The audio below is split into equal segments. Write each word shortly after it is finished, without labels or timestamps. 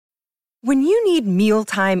When you need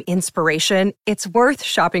mealtime inspiration, it's worth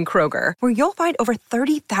shopping Kroger, where you'll find over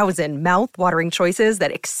 30,000 mouth-watering choices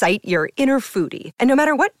that excite your inner foodie. And no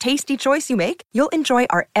matter what tasty choice you make, you'll enjoy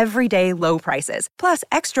our everyday low prices, plus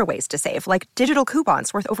extra ways to save, like digital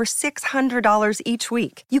coupons worth over $600 each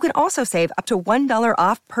week. You can also save up to $1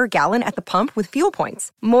 off per gallon at the pump with fuel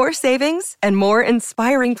points. More savings and more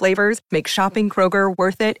inspiring flavors make shopping Kroger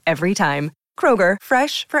worth it every time. Kroger,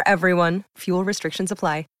 fresh for everyone. Fuel restrictions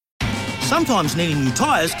apply. Sometimes needing new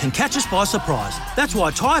tyres can catch us by surprise. That's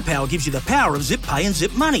why Tyre Power gives you the power of Zip Pay and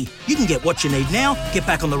Zip Money. You can get what you need now, get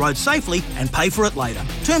back on the road safely and pay for it later.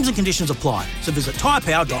 Terms and conditions apply. So visit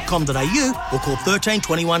tyrepower.com.au or call 13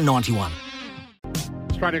 21 91.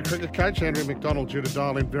 Australian cricket coach Andrew McDonald due to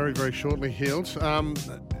dial in very, very shortly. Heels.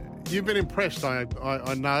 You've been impressed, I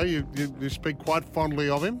know. You speak quite fondly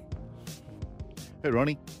of him. Hey,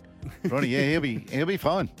 Ronnie. Ronnie, yeah, he'll be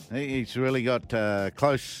fine. He's really got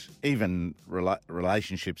close, even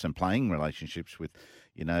relationships and playing relationships with,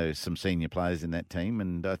 some senior players in that team,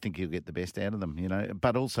 and I think he'll get the best out of them,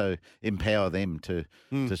 but also empower them to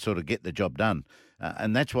sort of get the job done.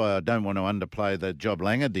 And that's why I don't want to underplay the job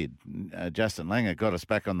Langer did. Justin Langer got us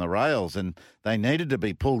back on the rails, and they needed to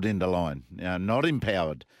be pulled into line, not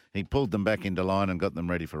empowered. He pulled them back into line and got them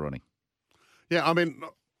ready for Ronnie. Yeah, I mean,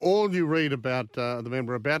 all you read about the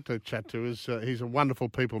member we're about to chat to is he's a wonderful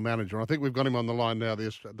people manager. I think we've got him on the line now,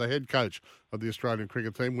 the head coach of the Australian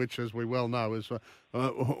cricket team, which, as we well know, is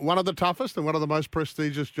one of the toughest and one of the most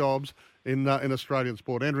prestigious jobs in Australian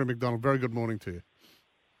sport. Andrew McDonald, very good morning to you.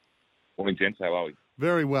 Morning, gents. How are we?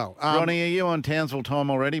 Very well. Ronnie, are you on Townsville time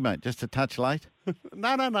already, mate? Just a touch late?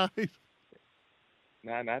 No.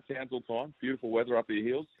 No, Townsville time. Beautiful weather up your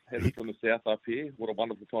hills. Headed from the south up here. What a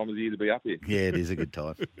wonderful time of the year to be up here. Yeah, it is a good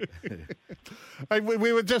time. Hey,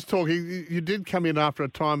 we were just talking. You did come in after a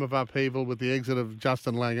time of upheaval with the exit of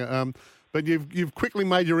Justin Langer, but you've quickly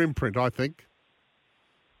made your imprint, I think.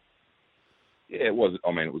 Yeah, it was.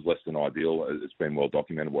 I mean, it was less than ideal. It's been well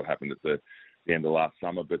documented what happened at the end of last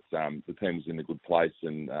summer, but the team was in a good place,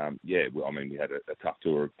 and we had a tough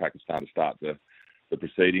tour of Pakistan to start the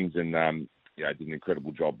proceedings, and did an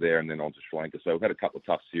incredible job there, and then on to Sri Lanka. So we've had a couple of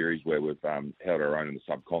tough series where we've held our own in the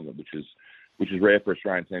subcontinent, which is rare for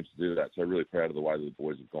Australian teams to do that. So really proud of the way that the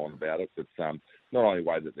boys have gone about it. But not only the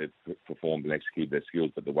way that they've performed and executed their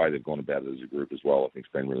skills, but the way they've gone about it as a group as well. I think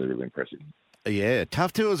it's been really, really impressive. Yeah,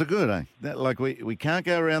 tough tours are good, eh? Like we can't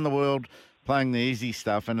go around the world playing the easy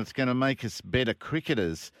stuff, and it's going to make us better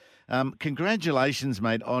cricketers. Congratulations,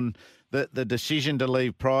 mate, on the decision to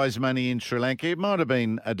leave prize money in Sri Lanka. It might have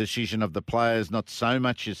been a decision of the players, not so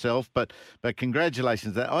much yourself, but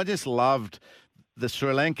congratulations. I just loved the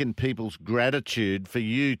Sri Lankan people's gratitude for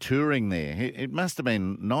you touring there. It must have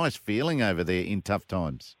been a nice feeling over there in tough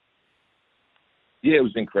times. Yeah, it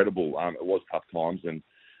was incredible. It was tough times, and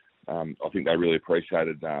I think they really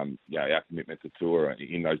appreciated our commitment to tour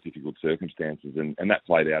in those difficult circumstances, and that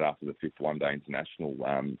played out after the fifth one-day international,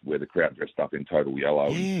 where the crowd dressed up in total yellow.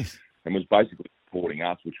 Yes. And was basically supporting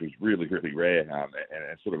us, which was really, really rare,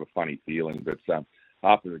 and sort of a funny feeling. But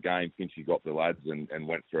after the game, Finchy got the lads and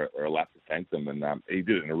went for a lap to thank them, and he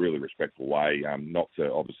did it in a really respectful way, not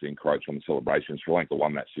to obviously encroach on the celebration. Sri Lanka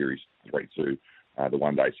won that series 3-2, the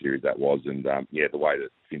one-day series that was, and the way that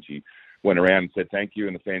Finchy went around and said thank you,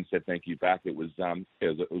 and the fans said thank you back. It was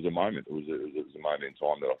a moment. It was a moment in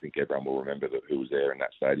time that I think everyone will remember who was there in that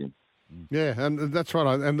stadium. Yeah, and that's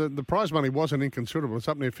right. And the prize money wasn't inconsiderable. It's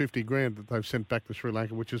up near $50,000 that they've sent back to Sri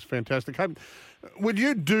Lanka, which is fantastic. Hey, would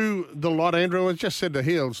you do the lot, Andrew? I just said to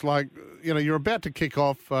Heels, you're about to kick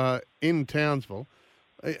off in Townsville.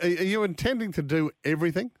 Are you intending to do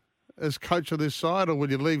everything as coach of this side, or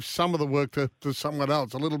will you leave some of the work to someone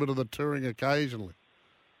else, a little bit of the touring occasionally?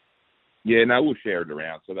 Yeah, no, we'll share it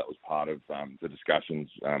around. So that was part of the discussions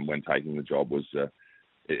when taking the job was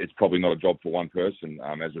it's probably not a job for one person.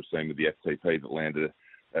 As we've seen with the FTP that landed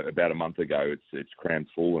about a month ago, it's crammed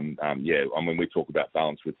full. And, we talk about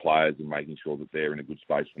balance with players and making sure that they're in a good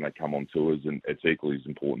space when they come on tours, and it's equally as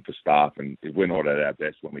important for staff. And if we're not at our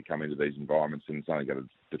best when we come into these environments, then it's only going to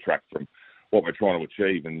detract from what we're trying to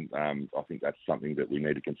achieve. And I think that's something that we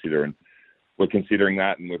need to consider. And we're considering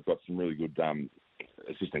that, and we've got some really good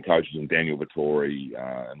assistant coaches in Daniel Vittori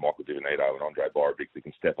and Michael Divinito and Andre Borovic that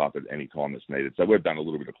can step up at any time that's needed. So we've done a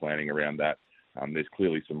little bit of planning around that. There's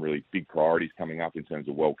clearly some really big priorities coming up in terms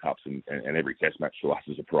of World Cups, and every test match for us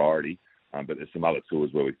is a priority. But there's some other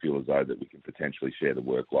tours where we feel as though that we can potentially share the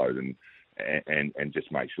workload and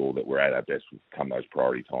just make sure that we're at our best come those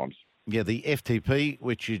priority times. Yeah, the FTP,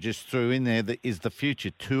 which you just threw in there, is the Future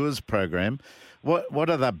Tours program. What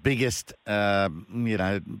are the biggest,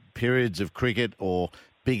 periods of cricket or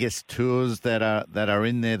biggest tours that are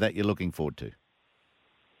in there that you're looking forward to?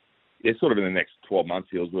 Yeah, sort of in the next 12 months,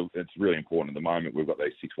 it's really important at the moment. We've got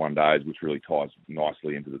these 6 one-days, which really ties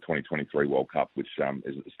nicely into the 2023 World Cup, which is at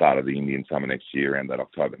the start of the Indian summer next year, around that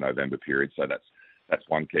October-November period. So that's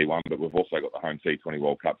one key one. But we've also got the home T20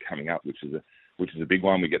 World Cup coming up, which is a big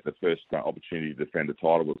one. We get the first opportunity to defend a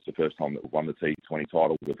title. It's the first time that we've won the T20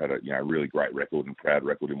 title. We've had a really great record and proud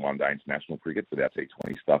record in one-day international cricket with our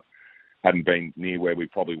T20 stuff. Hadn't been near where we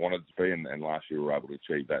probably wanted to be, and last year we were able to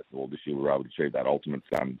achieve that, or this year we were able to achieve that ultimate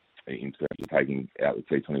in terms of taking out the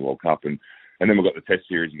T20 World Cup. And then we've got the Test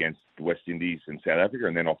series against the West Indies and South Africa,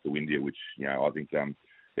 and then off to India, which, I think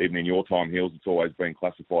even in your time, Hills, it's always been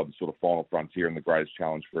classified the sort of final frontier and the greatest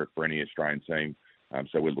challenge for any Australian team.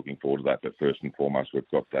 So we're looking forward to that. But first and foremost, we've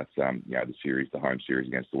got that, the home series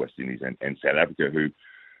against the West Indies and South Africa, who,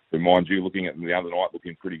 mind you, looking at them the other night,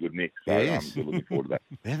 looking pretty good nick. So yes. We're looking forward to that.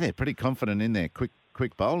 Yeah, they're pretty confident in their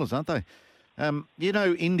quick bowlers, aren't they?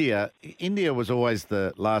 India was always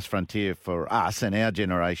the last frontier for us and our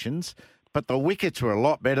generations, but the wickets were a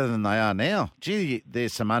lot better than they are now. Gee,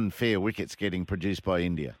 there's some unfair wickets getting produced by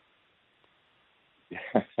India.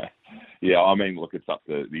 Yeah, I mean, look, it's up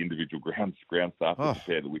to the individual ground staff to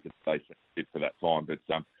prepare the wickets they fit for that time. But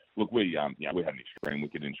look, we had an extreme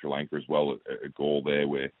wicket in Sri Lanka as well at Galle there,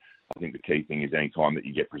 where I think the key thing is any time that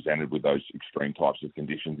you get presented with those extreme types of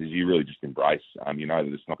conditions is you really just embrace. You know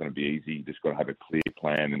that it's not going to be easy. You just got to have a clear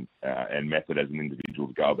plan and method as an individual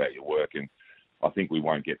to go about your work. And I think we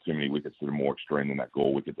won't get too many wickets that are more extreme than that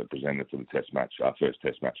Galle wicket that presented for the Test match, our first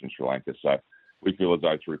Test match in Sri Lanka. So we feel as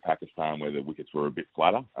though through Pakistan, where the wickets were a bit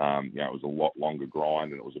flatter, it was a lot longer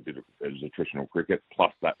grind and it was attritional cricket,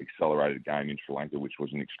 plus that accelerated game in Sri Lanka, which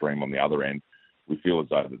was an extreme on the other end. We feel as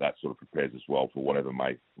though that sort of prepares us well for whatever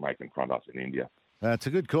may confront us in India. It's a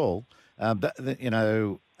good call.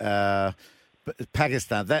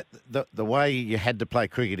 Pakistan, the way you had to play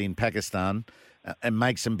cricket in Pakistan and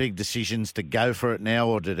make some big decisions to go for it now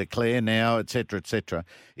or to declare now, et cetera,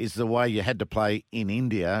 is the way you had to play in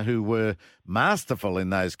India, who were masterful in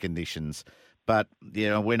those conditions. But,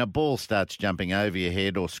 when a ball starts jumping over your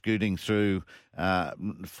head or scooting through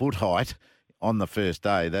foot height on the first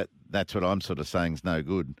day, that's what I'm sort of saying is no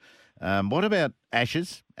good. What about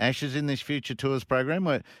Ashes? Ashes in this Future Tours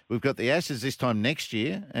program? We've got the Ashes this time next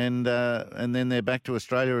year, and then they're back to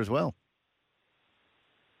Australia as well.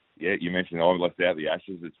 Yeah, you mentioned I've left out the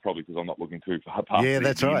Ashes. It's probably because I'm not looking too far past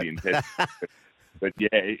that's the right. Indian Test. But yeah,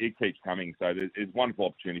 it keeps coming. So there's wonderful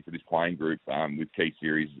opportunity for this playing group with key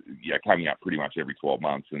series coming up pretty much every 12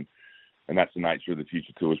 months. And that's the nature of the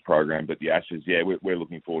Future Tours program. But the Ashes, we're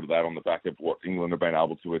looking forward to that on the back of what England have been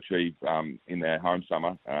able to achieve in their home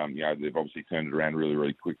summer. They've obviously turned it around really,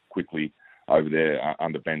 really quickly over there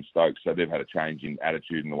under Ben Stokes. So they've had a change in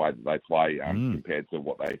attitude and the way that they play compared to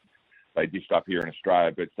what they dished up here in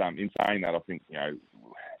Australia. But in saying that, I think,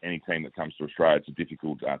 any team that comes to Australia, it's a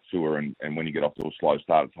difficult tour. And when you get off to a slow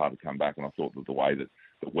start, it's hard to come back. And I thought that the way that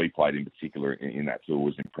we played in particular in that tour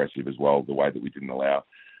was impressive as well, the way that we didn't allow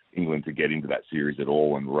England to get into that series at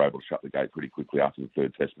all, and were able to shut the gate pretty quickly after the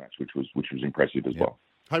third Test match, which was impressive as well.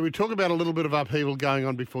 Hey, we talk about a little bit of upheaval going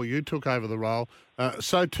on before you took over the role.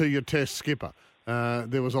 So too your Test skipper.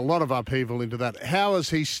 There was a lot of upheaval into that. How has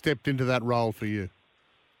he stepped into that role for you?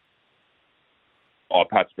 Oh,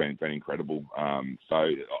 Pat's been incredible. So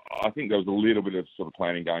I think there was a little bit of sort of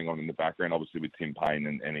planning going on in the background, obviously with Tim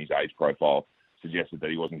Payne and his age profile suggested that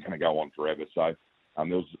he wasn't going to go on forever. So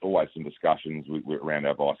there was always some discussions around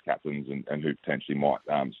our vice captains and who potentially might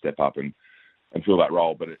step up and fill that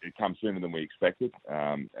role. But it comes sooner than we expected,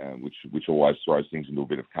 which always throws things into a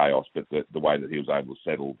bit of chaos. But the way that he was able to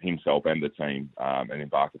settle himself and the team and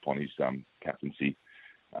embark upon his captaincy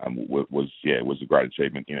was a great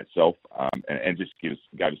achievement in itself, and just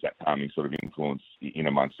gave us that calming sort of influence in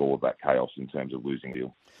amongst all of that chaos in terms of losing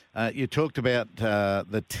deal. You talked about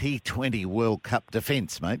the T20 World Cup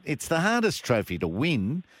defence, mate. It's the hardest trophy to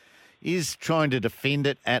win. Is trying to defend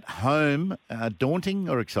it at home daunting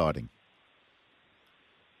or exciting?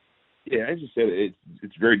 Yeah, as you said,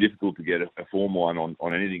 it's very difficult to get a form line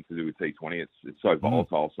on anything to do with T20. It's so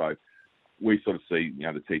volatile. So we sort of see,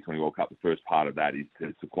 the T20 World Cup, the first part of that is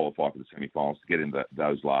to qualify for the semi-finals, to get into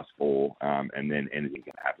those last four, and then anything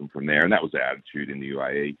can happen from there. And that was our attitude in the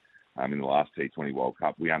UAE in the last T20 World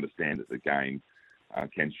Cup. We understand that the game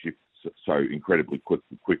can shift so incredibly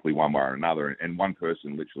quickly one way or another, and one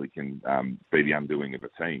person literally can be the undoing of a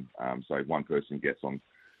team. So if one person gets on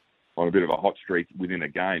a bit of a hot streak within a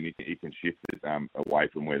game, it can shift it away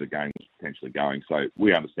from where the game is potentially going. So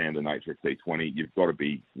we understand the nature of T20. You've got to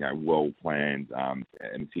be well planned and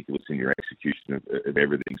meticulous in your execution of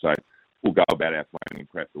everything. So we'll go about our planning and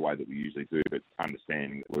prep the way that we usually do, but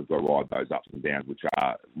understanding that we've got to ride those ups and downs, which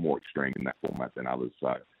are more extreme in that format than others.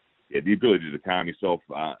 So, yeah, the ability to calm yourself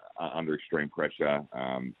under extreme pressure,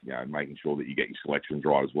 making sure that you get your selections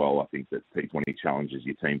right as well. I think that T20 challenges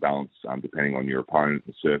your team balance depending on your opponent,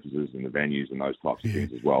 the surfaces and the venues and those types of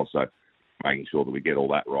things as well. So, making sure that we get all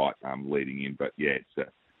that right leading in. But, yeah,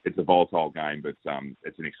 it's a volatile game, but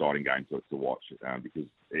it's an exciting game to watch because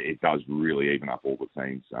it does really even up all the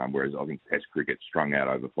teams. Whereas I think Test cricket strung out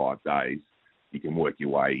over 5 days, you can work your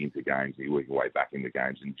way into games, you work your way back into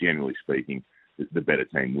games, and generally speaking, the better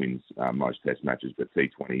team wins most Test matches. But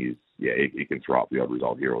T20 is, it can throw up the odd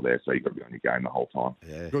result here or there, so you've got to be on your game the whole time.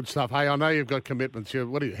 Yeah. Good stuff. Hey, I know you've got commitments.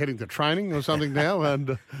 What are you, heading to training or something now?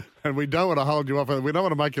 And we don't want to hold you off. We don't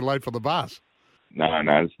want to make you late for the bus. No,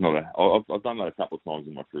 it's not. I've done that a couple of times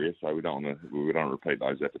in my career, so we don't want to repeat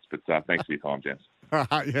those efforts. But thanks for your time, gents.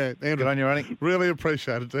 Yeah, Andrew, good on you, Ronnie. Really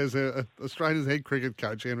appreciate it. There's Australia's head cricket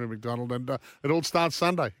coach, Andrew McDonald, and it all starts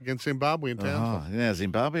Sunday against Zimbabwe in town. Oh, yeah,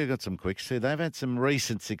 Zimbabwe have got some quicks too. They've had some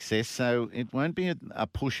recent success, so it won't be a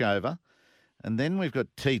pushover. And then we've got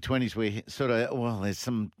T20s where there's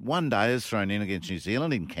some one-dayers thrown in against New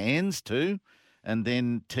Zealand in Cairns too. And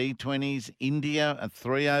then T20s, India,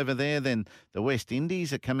 3 over there. Then the West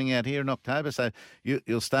Indies are coming out here in October. So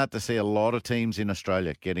you'll start to see a lot of teams in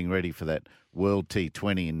Australia getting ready for that World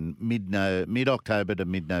T20 in mid-October to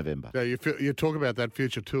mid-November. Yeah, you talk about that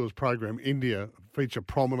Future Tours program. India feature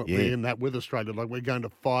prominently in that with Australia. Like we're going to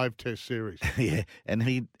 5 Test series. Yeah, and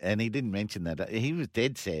he didn't mention that. He was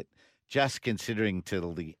dead set. Just considering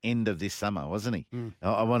till the end of this summer, wasn't he? Mm.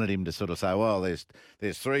 I wanted him to sort of say, well, there's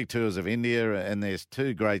 3 tours of India and there's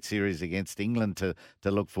 2 great series against England to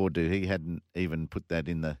look forward to. He hadn't even put that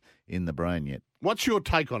in the brain yet. What's your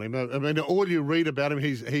take on him? I mean, all you read about him,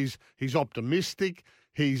 he's optimistic.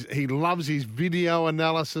 He loves his video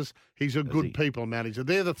analysis. He's a good people manager.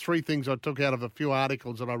 They're the 3 things I took out of a few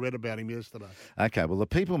articles that I read about him yesterday. Okay, well, the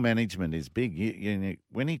people management is big. You know,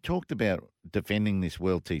 when he talked about defending this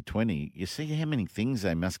World T20, you see how many things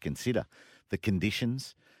they must consider. The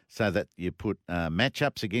conditions, so that you put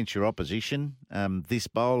matchups against your opposition. This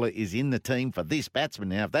bowler is in the team for this batsman.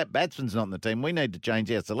 Now, if that batsman's not in the team, we need to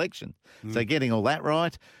change our selection. Mm. So getting all that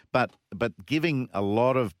right, but giving a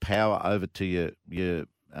lot of power over to your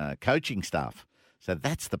coaching staff. So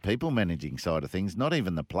that's the people managing side of things, not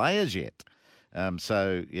even the players yet.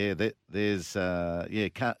 There's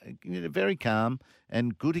very calm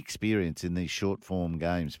and good experience in these short form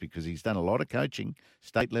games because he's done a lot of coaching,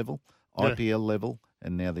 state level, IPL level,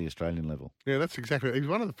 and now the Australian level. Yeah, that's exactly. He's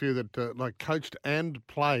one of the few that coached and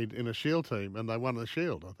played in a Shield team, and they won the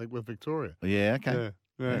Shield, I think, with Victoria. Yeah, okay.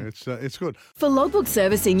 Yeah, it's good. For logbook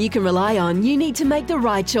servicing you can rely on, you need to make the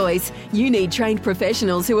right choice. You need trained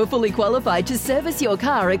professionals who are fully qualified to service your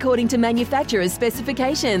car according to manufacturer's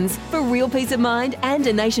specifications. For real peace of mind and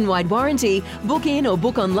a nationwide warranty, book in or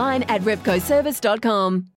book online at repcoservice.com.